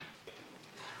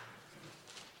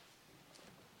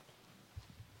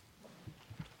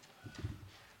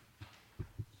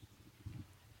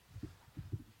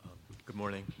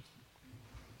morning.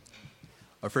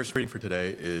 Our first reading for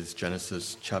today is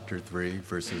Genesis chapter 3,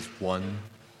 verses 1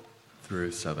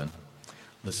 through 7.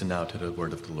 Listen now to the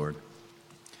word of the Lord.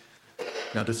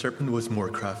 Now the serpent was more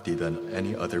crafty than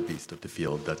any other beast of the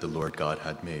field that the Lord God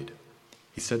had made.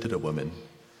 He said to the woman,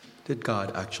 "Did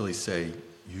God actually say,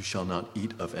 'You shall not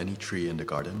eat of any tree in the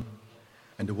garden?'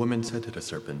 And the woman said to the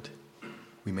serpent,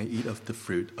 'We may eat of the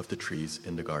fruit of the trees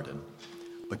in the garden.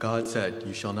 But God said,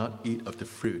 You shall not eat of the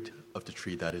fruit of the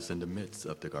tree that is in the midst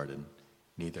of the garden,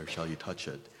 neither shall you touch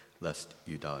it, lest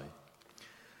you die.'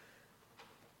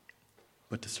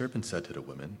 But the serpent said to the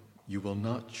woman, 'You will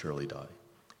not surely die.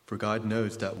 For God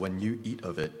knows that when you eat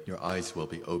of it, your eyes will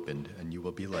be opened, and you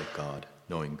will be like God,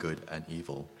 knowing good and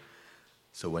evil.'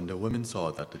 So when the woman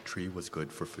saw that the tree was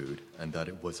good for food, and that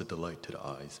it was a delight to the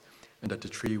eyes, and that the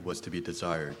tree was to be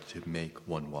desired to make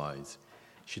one wise,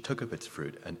 she took of its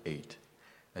fruit and ate.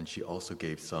 And she also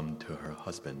gave some to her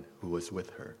husband who was with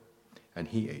her, and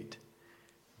he ate.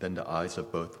 Then the eyes of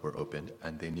both were opened,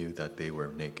 and they knew that they were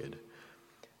naked.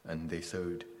 And they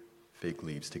sewed fig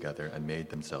leaves together and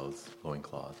made themselves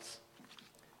loincloths."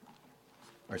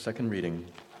 Our second reading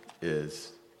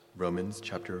is Romans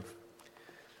chapter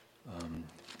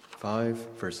 5,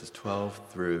 verses 12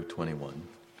 through 21.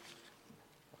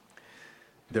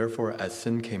 "Therefore, as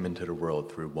sin came into the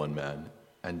world through one man,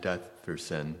 and death through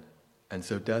sin, and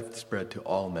so death spread to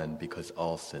all men because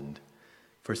all sinned.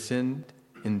 For sin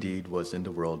indeed was in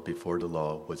the world before the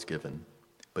law was given,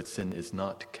 but sin is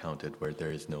not counted where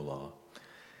there is no law.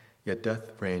 Yet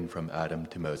death reigned from Adam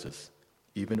to Moses,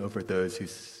 even over those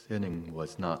whose sinning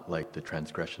was not like the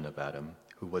transgression of Adam,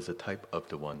 who was a type of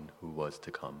the one who was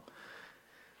to come.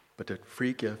 But the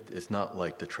free gift is not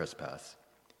like the trespass.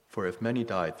 For if many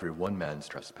died through one man's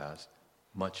trespass,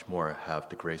 much more have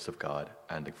the grace of God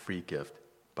and the free gift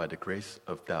by the grace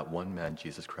of that one man,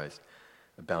 Jesus Christ,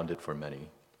 abounded for many.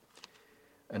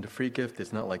 And the free gift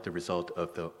is not like the result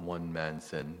of the one man's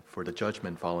sin, for the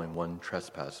judgment following one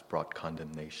trespass brought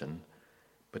condemnation,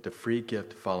 but the free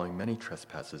gift following many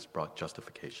trespasses brought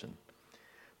justification.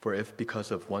 For if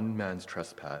because of one man's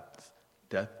trespass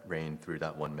death reigned through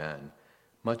that one man,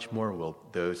 much more will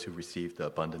those who receive the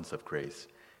abundance of grace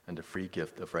and the free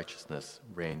gift of righteousness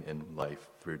reign in life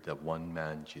through the one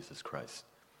man, Jesus Christ.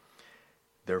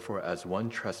 Therefore, as one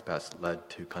trespass led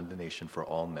to condemnation for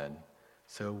all men,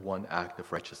 so one act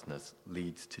of righteousness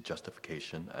leads to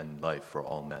justification and life for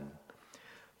all men.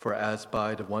 For as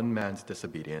by the one man's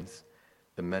disobedience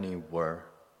the many were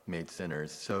made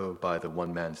sinners, so by the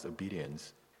one man's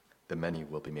obedience the many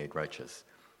will be made righteous.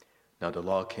 Now the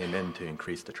law came in to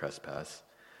increase the trespass,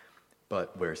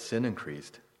 but where sin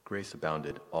increased, grace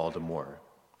abounded all the more,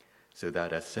 so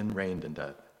that as sin reigned in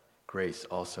death, grace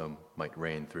also might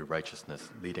reign through righteousness,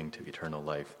 leading to eternal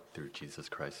life through Jesus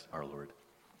Christ our Lord."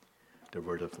 The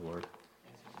word of the Lord.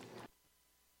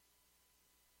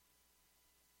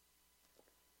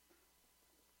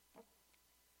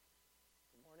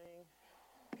 Good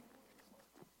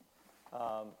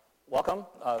morning. Welcome.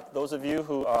 Those of you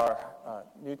who are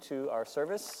new to our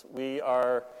service, we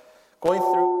are going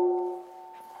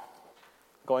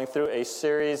through a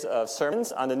series of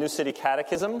sermons on the New City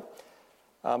Catechism.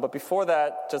 But before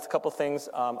that, just a couple things.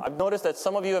 I've noticed that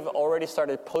some of you have already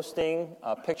started posting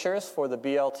pictures for the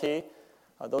BLT.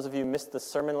 Those of you who missed the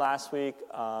sermon last week,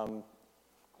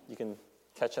 you can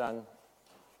catch it on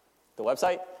the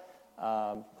website.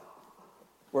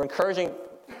 We're encouraging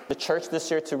the church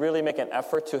this year to really make an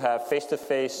effort to have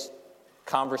face-to-face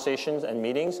conversations and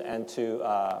meetings and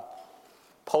to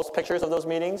post pictures of those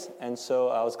meetings. And so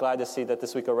I was glad to see that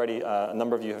this week already a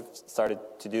number of you have started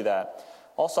to do that.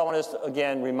 Also, I want to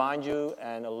again remind you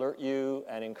and alert you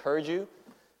and encourage you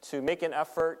to make an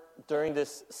effort during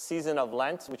this season of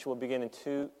Lent, which will begin in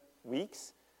 2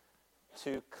 weeks,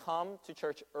 to come to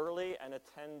church early and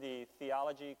attend the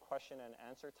theology question and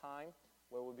answer time,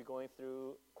 where we'll be going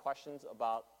through questions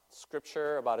about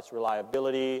Scripture, about its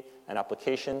reliability and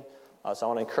application. So I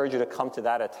want to encourage you to come to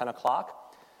that at 10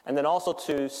 o'clock. And then also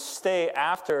to stay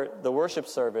after the worship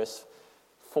service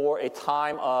for a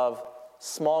time of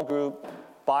small group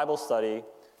Bible study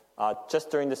just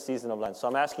during the season of Lent. So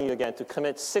I'm asking you again to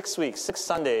commit 6 weeks, 6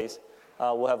 Sundays.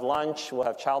 We'll have lunch, we'll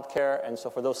have childcare, and so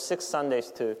for those 6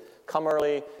 Sundays to come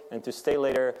early and to stay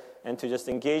later and to just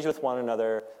engage with one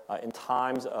another in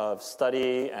times of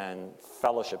study and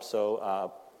fellowship. So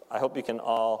I hope you can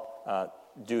all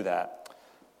do that.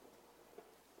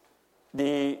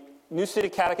 The New City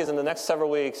Catechism, the next several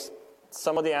weeks,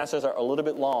 some of the answers are a little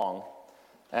bit long.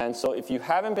 And so if you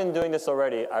haven't been doing this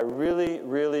already, I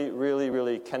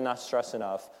really cannot stress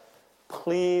enough,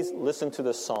 please listen to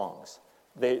the songs.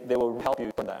 they will help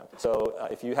you from them. So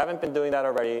if you haven't been doing that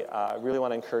already, I really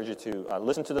want to encourage you to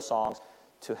listen to the songs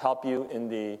to help you in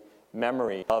the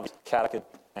memory of catechism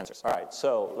answers. All right,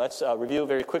 so let's review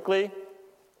very quickly,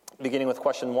 beginning with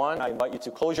question 1. I invite you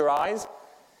to close your eyes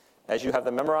as you have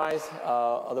them memorized,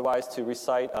 otherwise to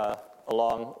recite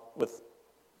along with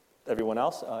everyone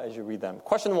else as you read them.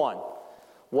 Question 1,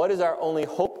 what is our only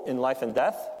hope in life and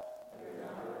death?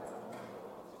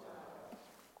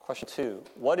 Question 2,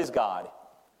 what is God?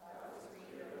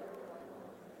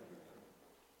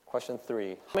 Question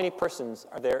 3, how many persons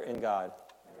are there in God?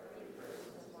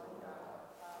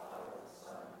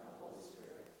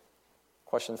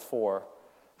 Question 4,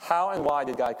 how and why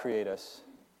did God create us?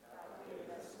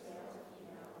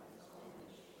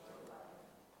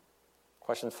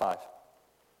 Question 5,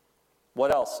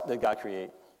 what else did God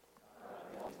create?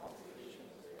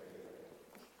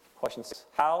 Question 6,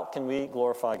 how can we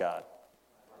glorify God?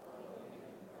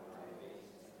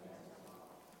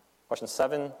 Question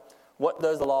 7, what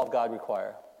does the law of God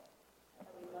require?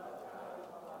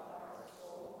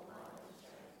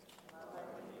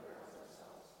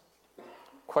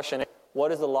 Question 8,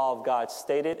 what is the law of God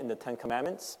stated in the Ten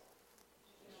Commandments?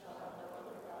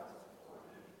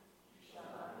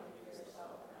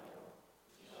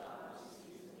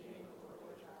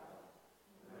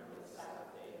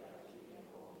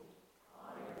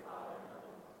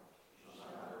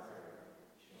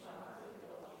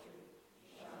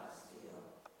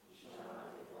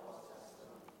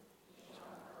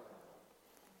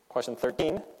 Question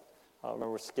 13,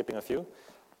 remember we're skipping a few.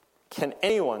 Can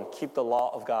anyone keep the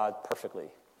law of God perfectly?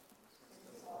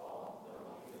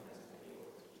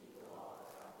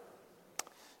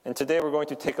 And today we're going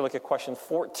to take a look at question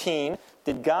 14.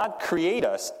 Did God create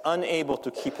us unable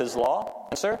to keep his law?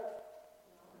 Answer?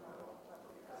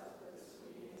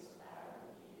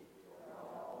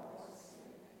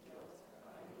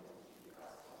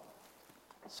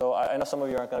 So I know some of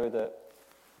you aren't going to be able to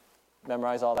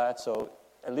memorize all that, so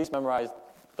at least memorize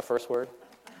the first word,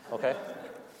 okay?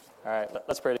 All right,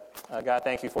 let's pray. God,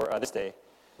 thank you for this day.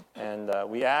 And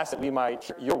we ask that we might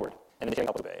hear your word and then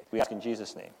help us obey. We ask in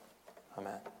Jesus' name.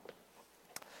 Amen.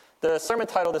 The sermon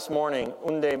title this morning,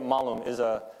 Unde Malum, is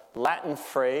a Latin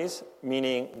phrase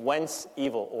meaning whence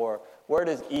evil, or where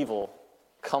does evil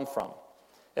come from?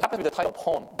 It happens to be the title of a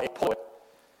poem by a poet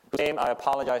whose name I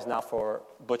apologize now for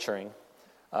butchering,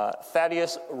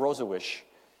 Thaddeus Rosawish.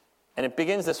 And it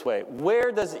begins this way: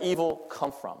 where does evil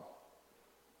come from?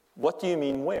 What do you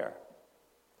mean where?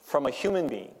 From a human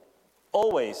being.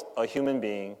 Always a human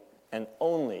being, and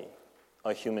only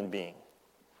a human being.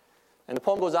 And the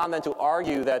poem goes on then to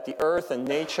argue that the earth and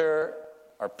nature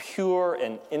are pure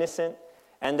and innocent,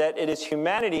 and that it is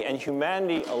humanity and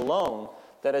humanity alone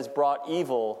that has brought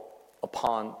evil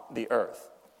upon the earth.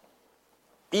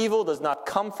 Evil does not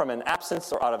come from an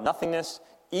absence or out of nothingness.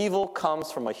 Evil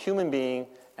comes from a human being,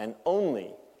 and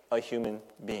only a human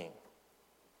being.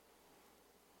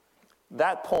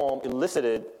 That poem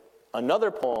elicited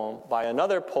another poem by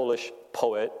another Polish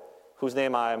poet, whose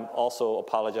name I'm also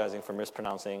apologizing for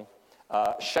mispronouncing,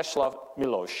 Czesław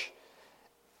Miłosz.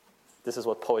 This is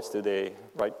what poets do. They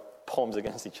write poems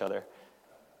against each other.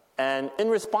 And in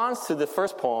response to the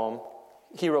first poem,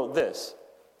 he wrote this: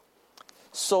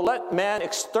 "So let man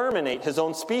exterminate his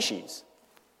own species.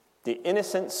 The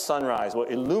innocent sunrise will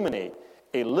illuminate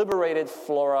a liberated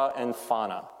flora and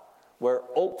fauna, where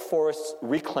oak forests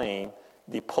reclaim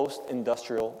the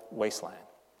post-industrial wasteland.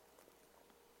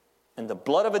 And the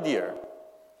blood of a deer,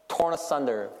 torn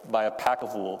asunder by a pack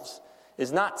of wolves,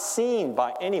 is not seen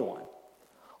by anyone.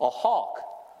 A hawk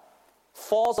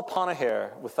falls upon a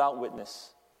hare without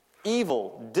witness.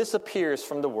 Evil disappears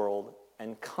from the world,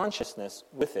 and consciousness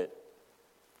with it.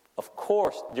 Of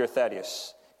course, dear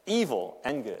Thaddeus, evil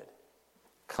and good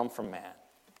come from man."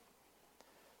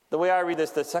 The way I read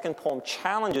this, the second poem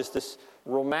challenges this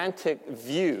romantic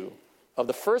view of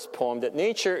the first poem, that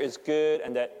nature is good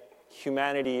and that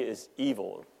humanity is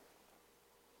evil.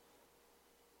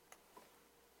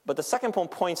 But the second poem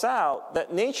points out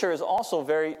that nature is also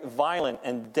very violent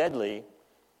and deadly.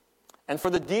 And for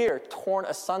the deer torn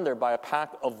asunder by a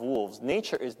pack of wolves,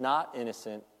 nature is not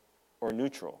innocent or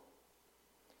neutral.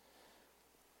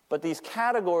 But these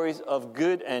categories of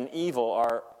good and evil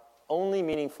are only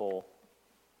meaningful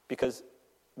because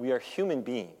we are human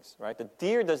beings, right? The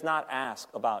deer does not ask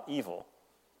about evil.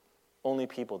 Only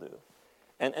people do.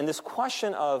 And this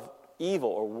question of evil,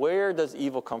 or where does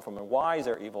evil come from and why is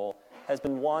there evil, has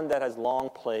been one that has long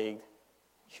plagued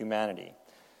humanity.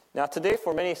 Now today,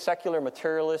 for many secular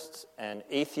materialists and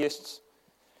atheists,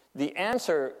 the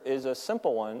answer is a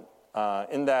simple one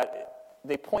in that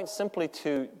they point simply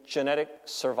to genetic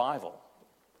survival.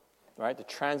 right? The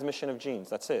transmission of genes,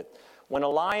 that's it. When a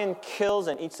lion kills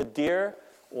and eats a deer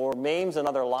or maims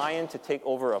another lion to take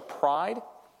over a pride,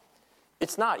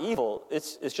 it's not evil,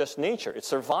 it's just nature. It's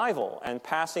survival and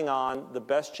passing on the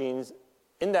best genes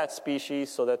in that species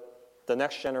so that the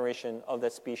next generation of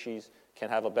that species can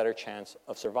have a better chance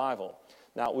of survival.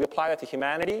 Now, we apply that to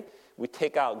humanity, we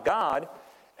take out God,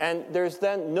 and there's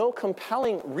then no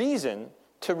compelling reason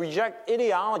to reject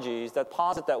ideologies that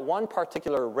posit that one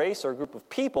particular race or group of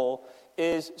people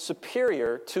is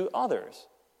superior to others,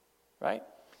 right?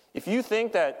 If you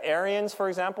think that Aryans, for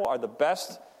example, are the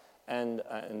best and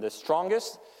the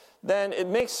strongest, then it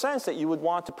makes sense that you would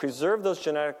want to preserve those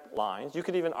genetic lines. You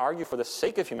could even argue for the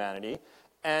sake of humanity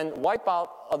and wipe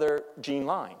out other gene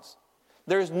lines.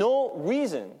 There's no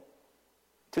reason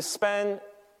to spend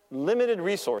limited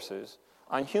resources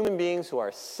on human beings who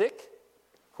are sick,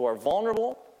 who are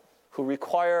vulnerable, who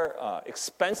require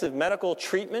expensive medical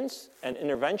treatments and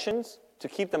interventions to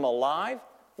keep them alive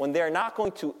when they're not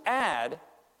going to add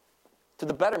to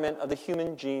the betterment of the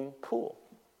human gene pool.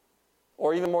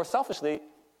 Or even more selfishly,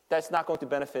 that's not going to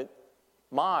benefit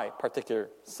my particular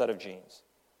set of genes,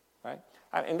 right?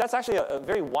 And that's actually a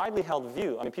very widely held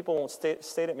view. I mean, people won't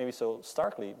state it maybe so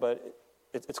starkly, but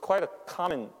it's quite a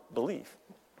common belief.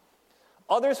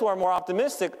 Others who are more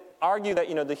optimistic argue that,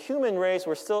 the human race,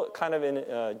 we're still kind of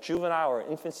in juvenile or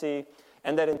infancy,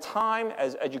 and that in time,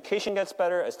 as education gets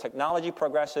better, as technology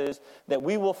progresses, that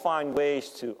we will find ways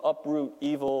to uproot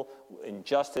evil,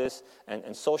 injustice,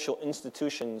 and social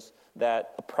institutions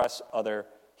that oppress other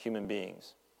human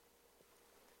beings.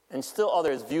 And still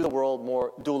others view the world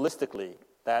more dualistically,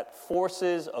 that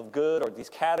forces of good, or these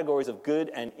categories of good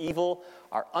and evil,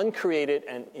 are uncreated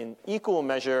and in equal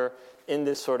measure in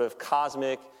this sort of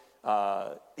cosmic,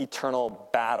 eternal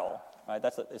battle. Right?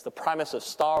 It's the premise of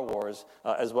Star Wars,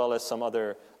 as well as some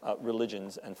other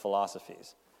religions and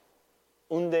philosophies.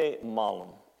 Unde malum,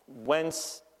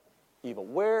 whence evil?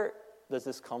 Where does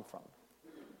this come from?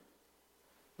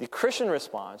 The Christian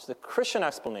response, the Christian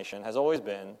explanation has always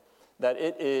been that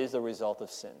it is the result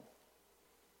of sin.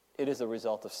 It is the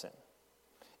result of sin.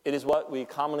 It is what we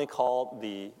commonly call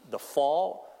the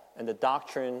fall and the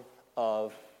doctrine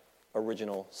of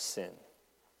original sin.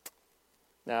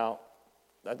 Now,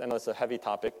 I know it's a heavy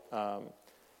topic.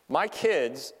 My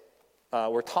kids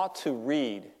were taught to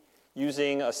read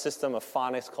using a system of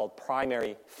phonics called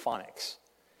primary phonics.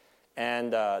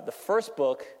 And the first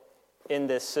book in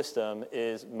this system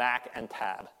is Mac and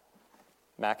Tab.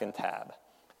 Mac and Tab.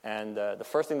 And the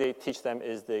first thing they teach them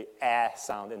is the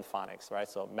sound in phonics, right?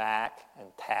 So Mac and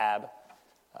Tab,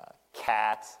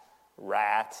 cat,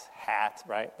 rat, hat,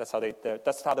 right? That's how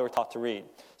they were taught to read.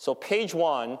 So page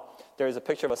 1, there is a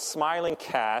picture of a smiling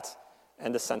cat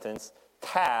and the sentence,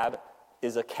 Tab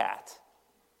is a cat.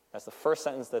 That's the first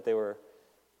sentence that they were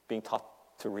being taught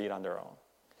to read on their own.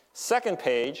 Second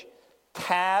page,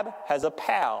 Tab has a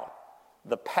pal.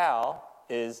 The pal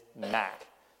is Mac.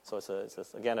 So it's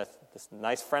this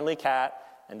nice friendly cat,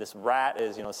 and this rat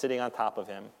is sitting on top of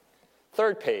him.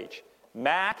 Third page,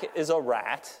 Mac is a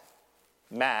rat.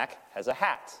 Mac has a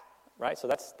hat, right? So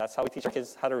that's how we teach our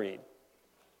kids how to read.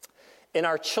 In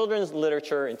our children's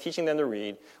literature, in teaching them to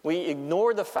read, we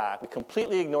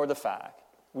completely ignore the fact,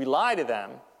 we lie to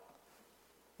them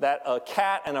that a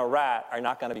cat and a rat are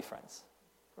not going to be friends,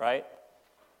 right?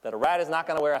 That a rat is not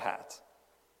going to wear a hat.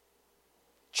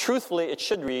 Truthfully, it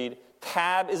should read,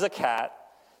 Tab is a cat.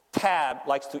 Tab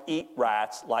likes to eat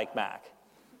rats like Mac.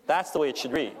 That's the way it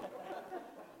should read,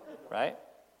 right?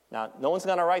 Now, no one's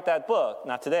going to write that book,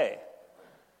 not today,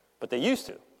 but they used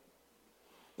to.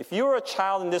 If you were a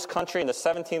child in this country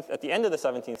at the end of the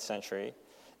 17th century,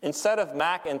 instead of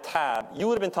Mac and Tab, you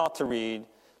would have been taught to read,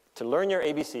 to learn your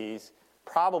ABCs,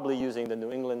 probably using the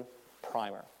New England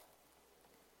Primer.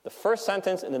 The first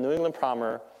sentence in the New England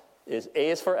Primer is A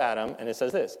is for Adam, and it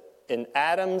says this, in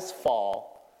Adam's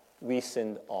fall, we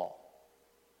sinned all.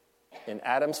 In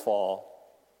Adam's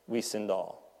fall, we sinned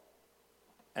all.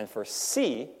 And for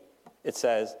C, it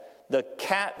says, the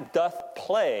cat doth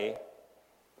play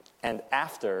and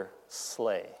after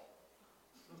slay.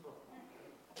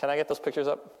 Can I get those pictures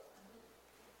up?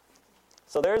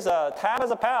 So there's a Tab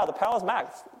as a pal. The pal is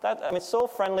Mac. It's so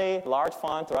friendly, large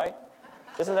font, right?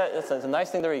 Isn't that? It's a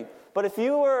nice thing to read. But if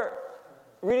you were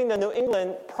reading the New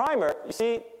England Primer, you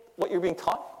see what you're being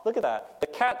taught? Look at that. The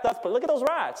cat doth play. Look at those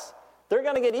rats. They're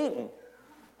going to get eaten.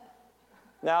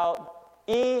 Now,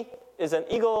 E is an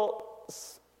eagle.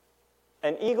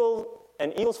 An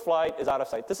eagle's flight is out of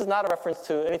sight. This is not a reference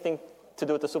to anything to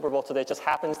do with the Super Bowl today. It just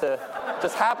happens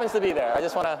to be there. I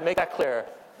just want to make that clear.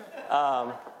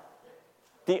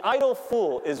 The idle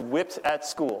fool is whipped at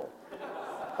school,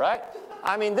 right?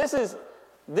 I mean, this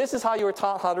is how you were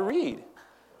taught how to read.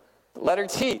 Letter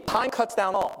T, time cuts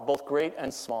down all, both great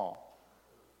and small.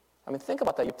 I mean, think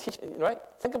about that. You teach, right?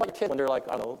 Think about your kids when they're like,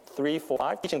 I don't know, 3, 4,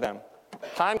 5, teaching them.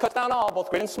 Time cuts down all, both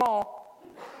great and small.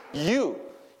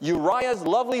 Uriah's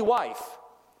lovely wife,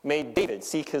 made David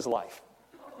seek his life.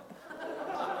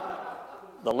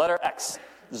 The letter X,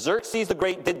 Xerxes the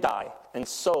Great did die, and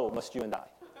so must you and I.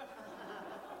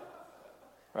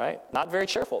 Right? Not very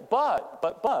cheerful, but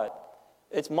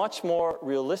it's much more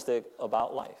realistic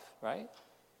about life, right?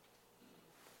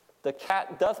 The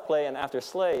cat doth play and after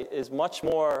slay is much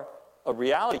more a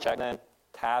reality check than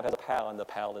Tab has a pal and the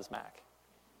pal is Mac.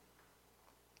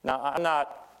 Now, I'm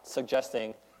not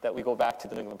suggesting that we go back to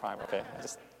the New England Primer, okay?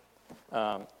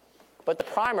 But the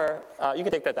primer, you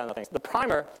can take that down to things. The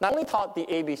primer not only taught the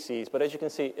ABCs, but as you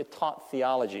can see, it taught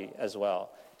theology as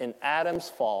well. In Adam's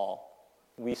fall,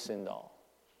 we sinned all.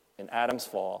 In Adam's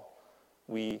fall,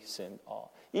 we sinned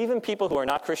all. Even people who are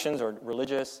not Christians or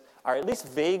religious are at least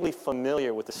vaguely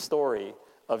familiar with the story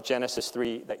of Genesis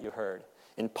 3 that you heard.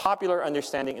 In popular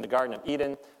understanding in the Garden of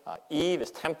Eden, Eve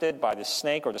is tempted by the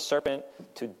snake or the serpent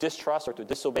to distrust or to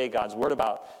disobey God's word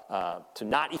about to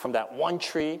not eat from that one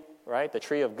tree, right? The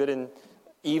tree of good and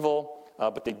evil,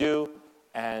 but they do.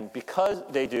 And because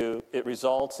they do, it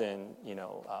results in,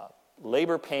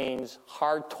 labor pains,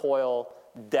 hard toil,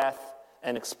 death,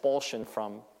 and expulsion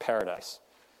from paradise.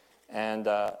 And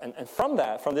from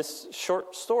this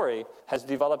short story, has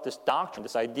developed this doctrine,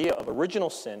 this idea of original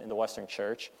sin in the Western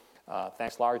Church,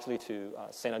 thanks largely to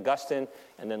St. Augustine,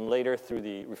 and then later through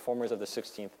the reformers of the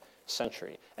 16th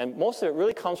century. And most of it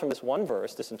really comes from this one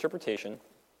verse, this interpretation,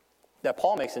 that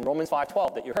Paul makes in Romans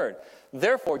 5:12 that you heard.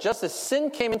 Therefore, just as sin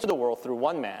came into the world through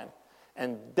one man,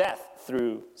 and death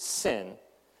through sin,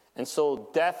 and so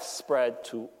death spread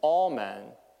to all men,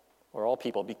 or all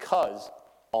people, because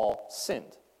all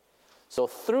sinned. So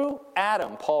through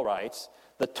Adam, Paul writes,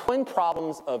 the twin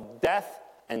problems of death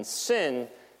and sin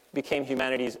became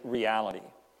humanity's reality.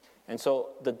 And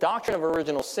so the doctrine of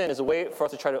original sin is a way for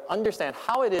us to try to understand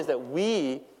how it is that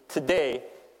we today,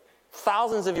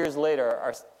 thousands of years later,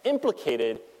 are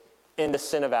implicated in the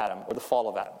sin of Adam, or the fall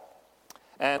of Adam.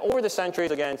 And over the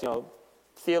centuries, again,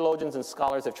 theologians and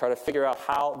scholars have tried to figure out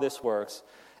how this works.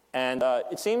 And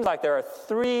it seems like there are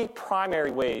 3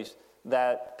 primary ways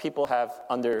that people have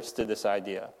understood this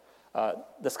idea.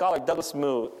 The scholar Douglas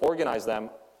Moo organized them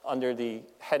under the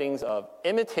headings of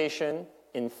imitation,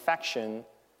 infection,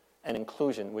 and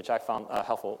inclusion, which I found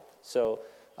helpful. So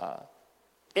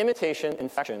imitation,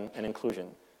 infection, and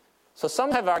inclusion. So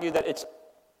some have argued that it's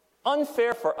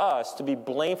unfair for us to be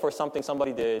blamed for something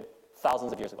somebody did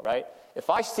thousands of years ago, right? If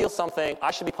I steal something,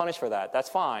 I should be punished for that. That's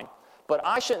fine. But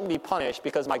I shouldn't be punished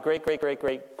because my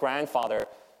great-great-great-great-grandfather,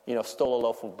 stole a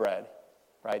loaf of bread,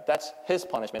 right? That's his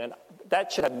punishment, and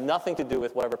that should have nothing to do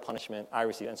with whatever punishment I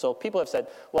receive. And so people have said,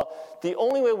 well, the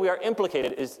only way we are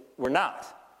implicated is we're not,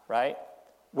 right?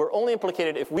 We're only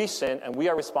implicated if we sin, and we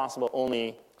are responsible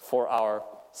only for our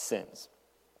sins.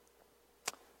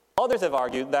 Others have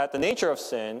argued that the nature of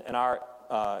sin and our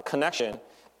connection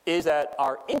is that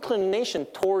our inclination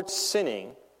towards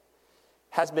sinning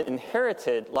has been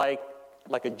inherited like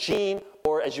a gene,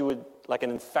 or as you would, like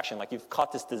an infection, like you've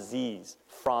caught this disease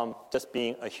from just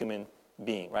being a human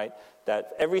being, right?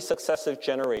 That every successive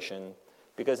generation,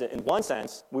 because in one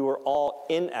sense, we were all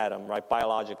in Adam, right,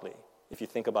 biologically, if you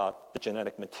think about the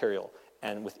genetic material.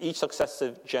 And with each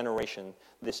successive generation,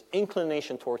 this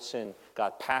inclination towards sin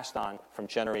got passed on from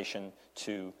generation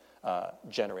to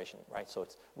generation, right? So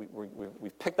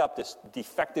we've picked up this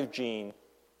defective gene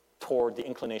toward the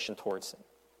inclination towards sin.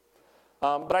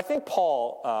 But I think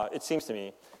Paul, it seems to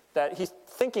me, that he's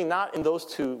thinking not in those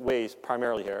 2 ways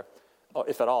primarily here,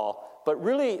 if at all, but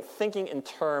really thinking in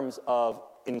terms of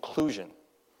inclusion.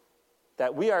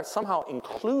 That we are somehow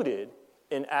included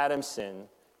in Adam's sin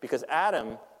because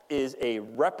Adam is a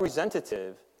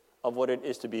representative of what it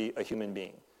is to be a human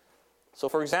being. So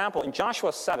for example, in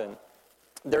Joshua 7,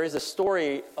 there is a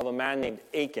story of a man named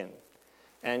Achan.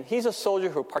 And he's a soldier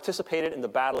who participated in the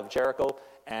Battle of Jericho,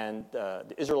 and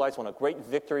the Israelites won a great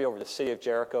victory over the city of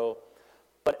Jericho.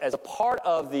 But as a part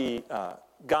of the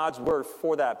God's word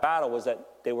for that battle was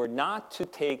that they were not to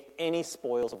take any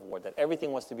spoils of war, that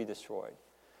everything was to be destroyed.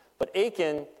 But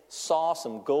Achan saw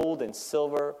some gold and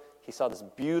silver. He saw this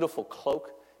beautiful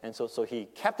cloak, and so he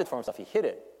kept it for himself. He hid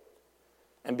it.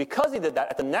 And because he did that,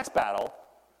 at the next battle,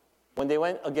 when they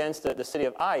went against the city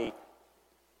of Ai,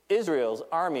 Israel's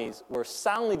armies were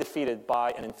soundly defeated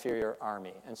by an inferior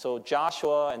army. And so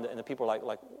Joshua and the people were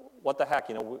like, what the heck?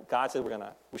 God said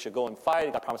we should go and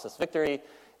fight. God promised us victory,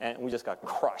 and we just got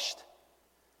crushed.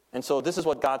 And so this is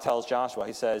what God tells Joshua.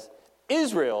 He says,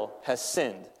 Israel has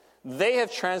sinned. They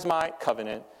have transgressed my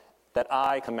covenant that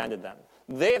I commanded them.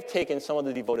 They have taken some of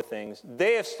the devoted things.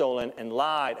 They have stolen and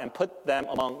lied and put them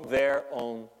among their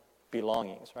own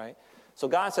belongings, right? So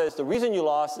God says the reason you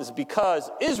lost is because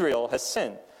Israel has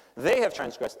sinned. They have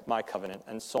transgressed my covenant,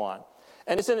 and so on.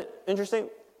 And isn't it interesting?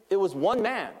 It was one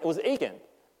man. It was Achan.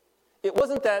 It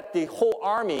wasn't that the whole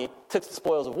army took the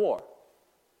spoils of war.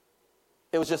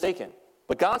 It was just Achan.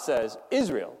 But God says,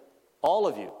 Israel, all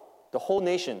of you, the whole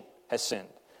nation has sinned.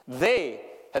 They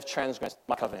have transgressed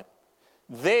my covenant.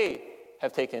 They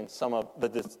have taken some of the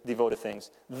devoted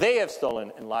things. They have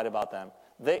stolen and lied about them.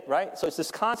 Right? So it's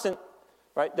this constant,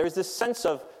 right? There's this sense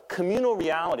of communal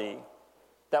reality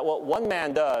that what one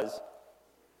man does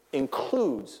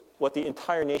includes what the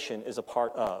entire nation is a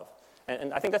part of.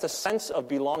 And I think that's a sense of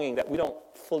belonging that we don't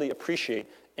fully appreciate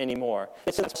anymore.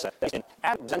 It's in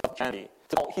Adam's humanity.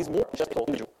 He's more just a whole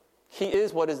individual. He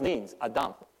is what his means,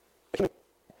 Adam.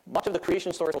 Much of the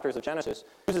creation stories of Genesis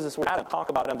uses this word Adam, talk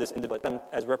about Adam, this individual,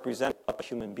 as represent a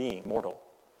human being, mortal.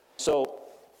 So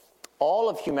all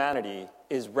of humanity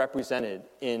is represented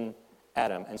in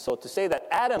Adam. And so to say that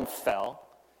Adam fell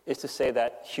is to say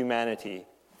that humanity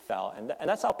fell. And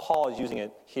that's how Paul is using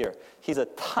it here. He's a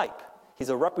type. He's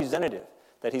a representative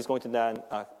that he's going to then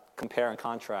compare and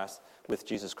contrast with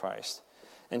Jesus Christ.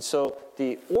 And so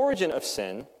the origin of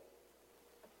sin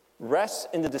rests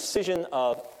in the decision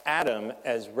of Adam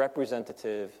as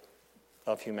representative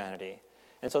of humanity.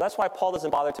 And so that's why Paul doesn't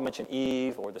bother to mention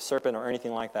Eve or the serpent or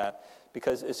anything like that,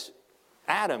 because it's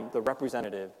Adam, the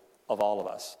representative of all of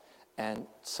us. And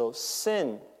so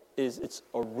sin is it's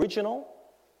original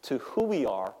to who we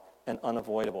are and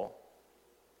unavoidable.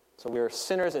 So we are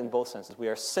sinners in both senses. We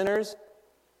are sinners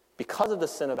because of the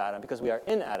sin of Adam, because we are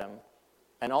in Adam,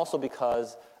 and also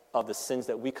because of the sins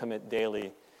that we commit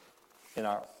daily in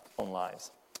our own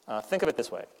lives. Think of it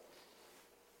this way.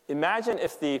 Imagine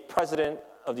if the President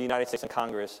of the United States and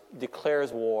Congress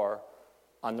declares war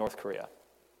on North Korea.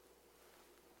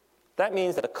 That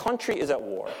means that a country is at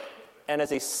war, and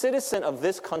as a citizen of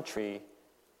this country,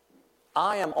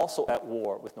 I am also at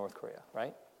war with North Korea,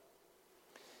 right?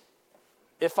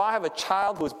 If I have a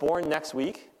child who is born next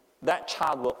week, that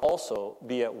child will also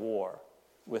be at war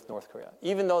with North Korea.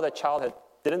 Even though that child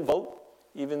didn't vote,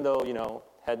 even though,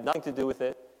 had nothing to do with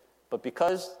it, but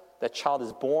because that child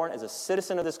is born as a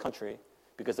citizen of this country,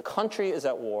 because the country is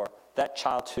at war, that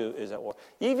child too is at war.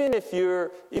 Even if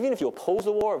you oppose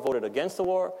the war or voted against the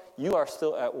war, you are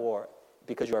still at war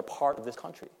because you are part of this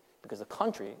country, because the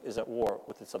country is at war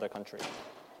with this other country.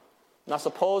 Now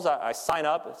suppose I sign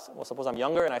up, suppose I'm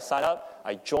younger and I sign up,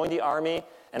 I join the army,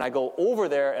 and I go over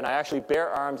there and I actually bear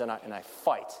arms and I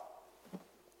fight.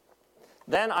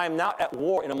 Then I'm now at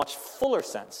war in a much fuller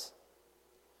sense.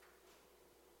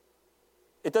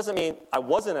 It doesn't mean I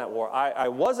wasn't at war. I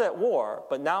was at war,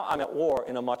 but now I'm at war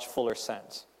in a much fuller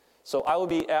sense. So I will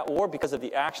be at war because of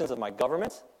the actions of my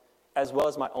government, as well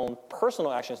as my own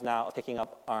personal actions now of taking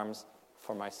up arms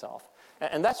for myself.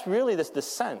 And that's really this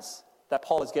sense that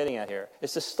Paul is getting at here.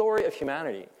 It's the story of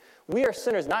humanity. We are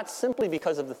sinners not simply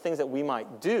because of the things that we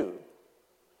might do,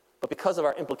 but because of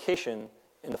our implication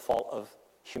in the fall of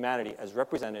humanity as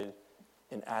represented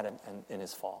in Adam and in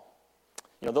his fall.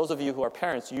 Those of you who are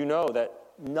parents, you know that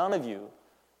none of you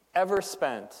ever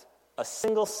spent a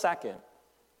single second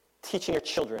teaching your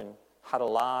children how to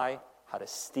lie, how to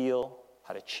steal,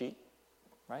 how to cheat,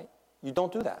 right? You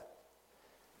don't do that.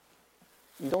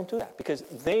 You don't do that because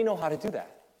they know how to do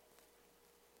that.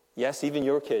 Yes, even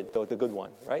your kid, the good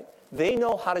one, right? They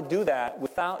know how to do that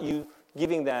without you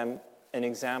giving them an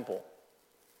example.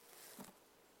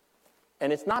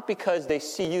 And it's not because they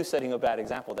see you setting a bad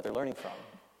example that they're learning from.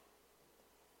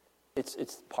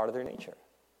 It's part of their nature.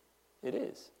 It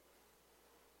is.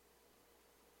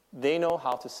 They know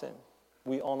how to sin.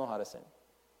 We all know how to sin.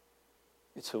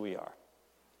 It's who we are.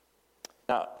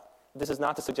 Now, this is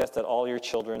not to suggest that all your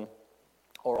children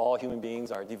or all human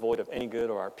beings are devoid of any good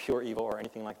or are pure evil or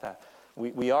anything like that.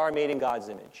 We are made in God's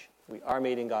image. We are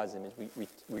made in God's image. We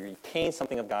retain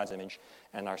something of God's image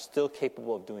and are still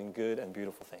capable of doing good and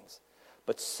beautiful things.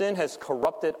 But sin has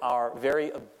corrupted our very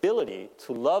ability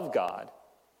to love God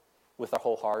with our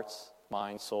whole hearts,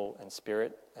 mind, soul, and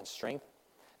spirit, and strength.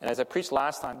 And as I preached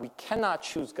last time, we cannot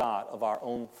choose God of our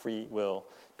own free will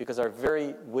because our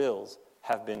very wills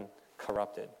have been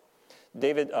corrupted.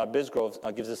 David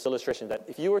Bisgrove gives this illustration that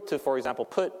if you were to, for example,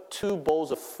 put 2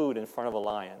 bowls of food in front of a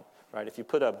lion, right? If you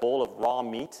put a bowl of raw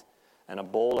meat and a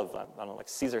bowl of, like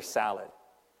Caesar salad,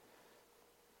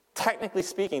 technically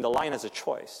speaking, the lion has a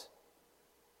choice.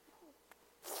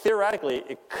 Theoretically,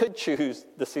 it could choose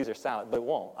the Caesar salad, but it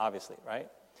won't, obviously, right?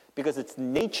 Because its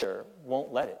nature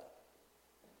won't let it.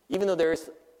 Even though there is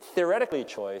theoretically a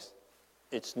choice,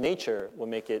 its nature will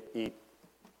make it eat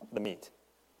the meat.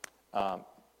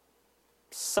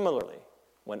 Similarly,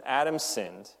 when Adam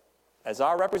sinned, as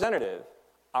our representative,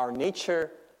 our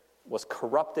nature was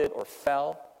corrupted or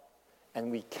fell,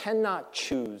 and we cannot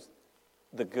choose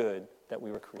the good that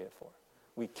we were created for.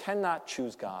 We cannot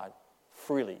choose God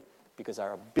freely because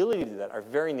our ability to do that, our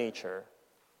very nature,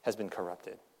 has been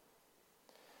corrupted.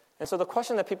 And so the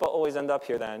question that people always end up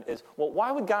here then is, well,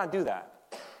 why would God do that?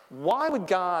 Why would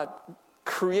God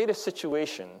create a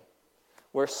situation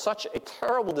where such a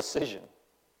terrible decision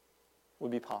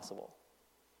would be possible?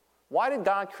 Why did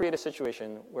God create a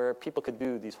situation where people could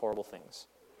do these horrible things?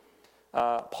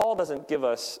 Paul doesn't give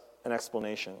us an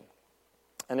explanation,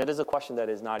 and it is a question that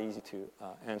is not easy to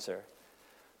answer.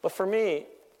 But for me,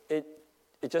 it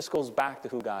just goes back to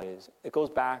who God is. It goes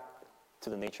back to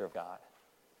the nature of God.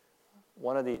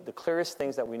 One of the clearest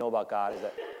things that we know about God is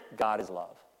that God is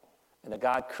love, and that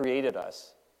God created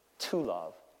us to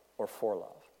love or for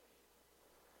love.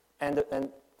 And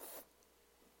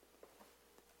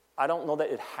I don't know that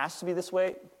it has to be this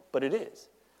way, but it is.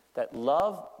 That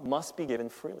love must be given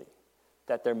freely.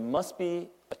 That there must be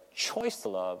a choice to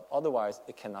love, otherwise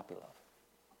it cannot be love.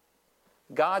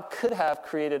 God could have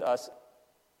created us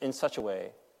in such a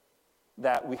way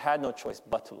that we had no choice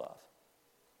but to love.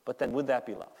 But then would that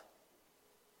be love?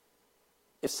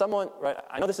 If someone, right,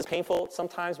 I know this is painful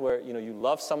sometimes where, you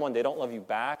love someone, they don't love you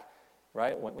back,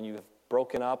 right? When you've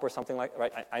broken up or something like,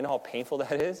 right? I know how painful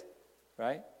that is,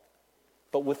 right?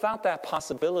 But without that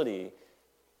possibility,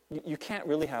 you can't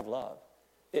really have love.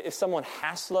 If someone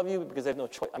has to love you because they have no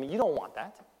choice, you don't want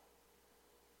that,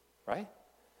 right?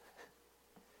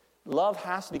 Love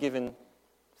has to be given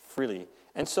freely.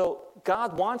 And so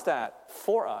God wants that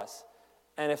for us,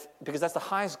 because that's the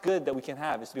highest good that we can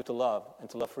have, is to be able to love and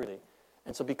to love freely.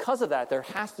 And so because of that, there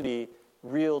has to be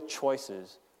real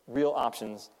choices, real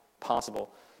options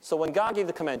possible. So when God gave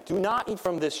the command, do not eat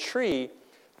from this tree,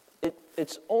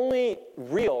 it's only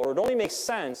real, or it only makes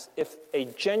sense if a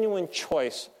genuine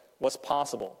choice was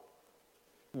possible.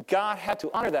 God had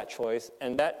to honor that choice,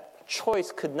 and that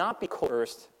choice could not be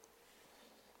coerced.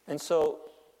 And so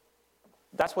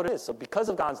that's what it is. So because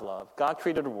of God's love, God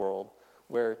created a world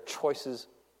where choices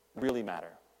really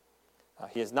matter.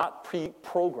 He has not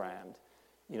pre-programmed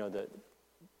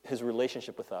his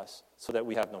relationship with us so that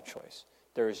we have no choice.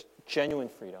 There is genuine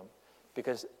freedom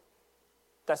because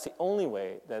that's the only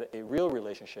way that a real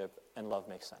relationship and love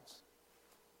makes sense.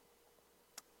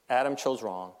 Adam chose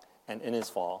wrong, and in his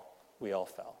fall, we all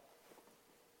fell.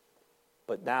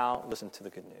 But now, listen to the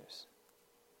good news.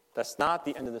 That's not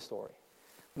the end of the story.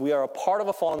 We are a part of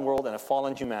a fallen world and a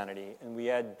fallen humanity, and we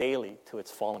add daily to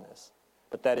its fallenness.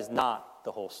 But that is not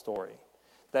the whole story.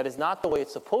 That is not the way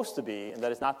it's supposed to be, and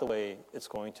that is not the way it's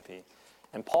going to be.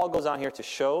 And Paul goes on here to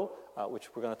show,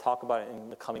 which we're going to talk about in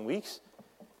the coming weeks,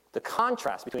 the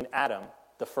contrast between Adam,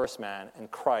 the first man, and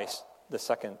Christ, the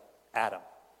second Adam.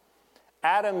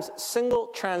 Adam's single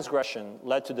transgression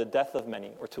led to the death of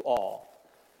many, or to all.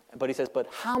 But he says, but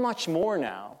how much more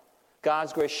now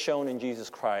God's grace shown in Jesus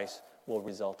Christ will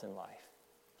result in life.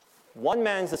 One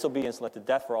man's disobedience led to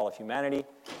death for all of humanity,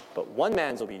 but one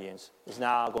man's obedience is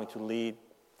now going to lead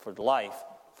for life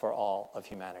for all of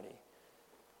humanity.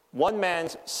 One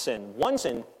man's sin, one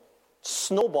sin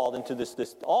snowballed into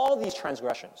this all these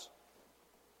transgressions.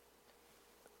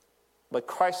 But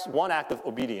Christ's one act of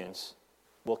obedience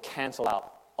will cancel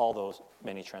out all those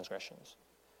many transgressions.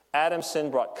 Adam's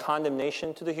sin brought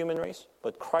condemnation to the human race,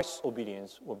 but Christ's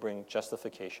obedience will bring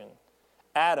justification.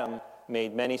 Adam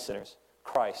made many sinners.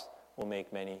 Christ will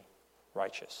make many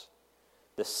righteous.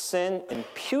 The sin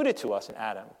imputed to us in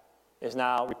Adam is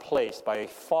now replaced by a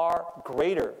far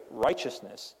greater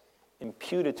righteousness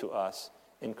imputed to us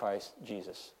in Christ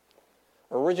Jesus.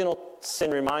 Original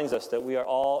sin reminds us that we are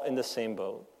all in the same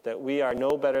boat, that we are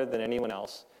no better than anyone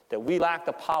else, that we lack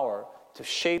the power to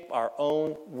shape our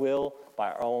own will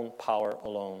by our own power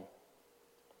alone.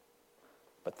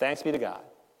 But thanks be to God,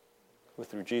 who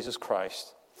through Jesus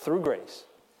Christ, through grace,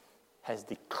 has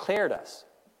declared us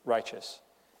righteous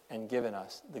and given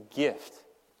us the gift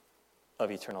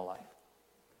of eternal life.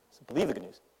 So believe the good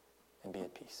news and be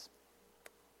at peace.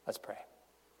 Let's pray.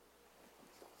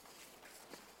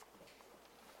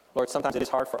 Lord, sometimes it is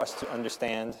hard for us to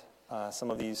understand some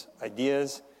of these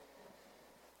ideas.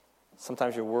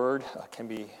 Sometimes your word can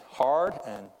be hard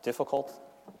and difficult,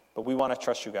 but we want to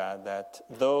trust you, God, that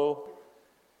though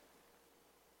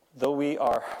we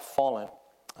are fallen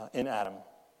in Adam,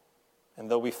 and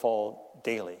though we fall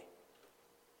daily,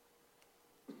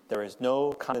 there is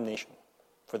no condemnation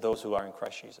for those who are in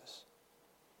Christ Jesus.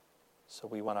 So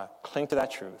we want to cling to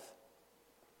that truth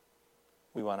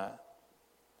We want to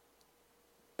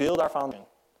build our foundation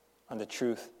on the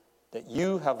truth that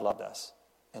you have loved us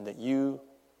and that you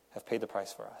have paid the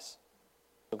price for us.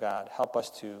 So God, help us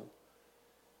to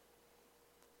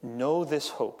know this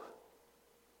hope.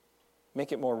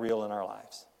 Make it more real in our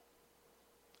lives.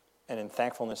 And in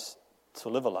thankfulness to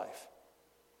live a life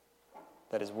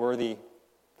that is worthy,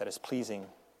 that is pleasing,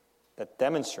 that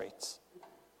demonstrates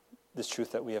this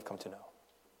truth that we have come to know.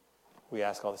 We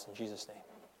ask all this in Jesus' name.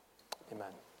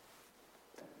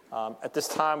 Amen. At this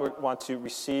time, we want to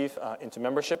receive into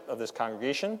membership of this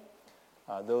congregation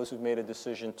those who've made a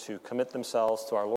decision to commit themselves to our Lord.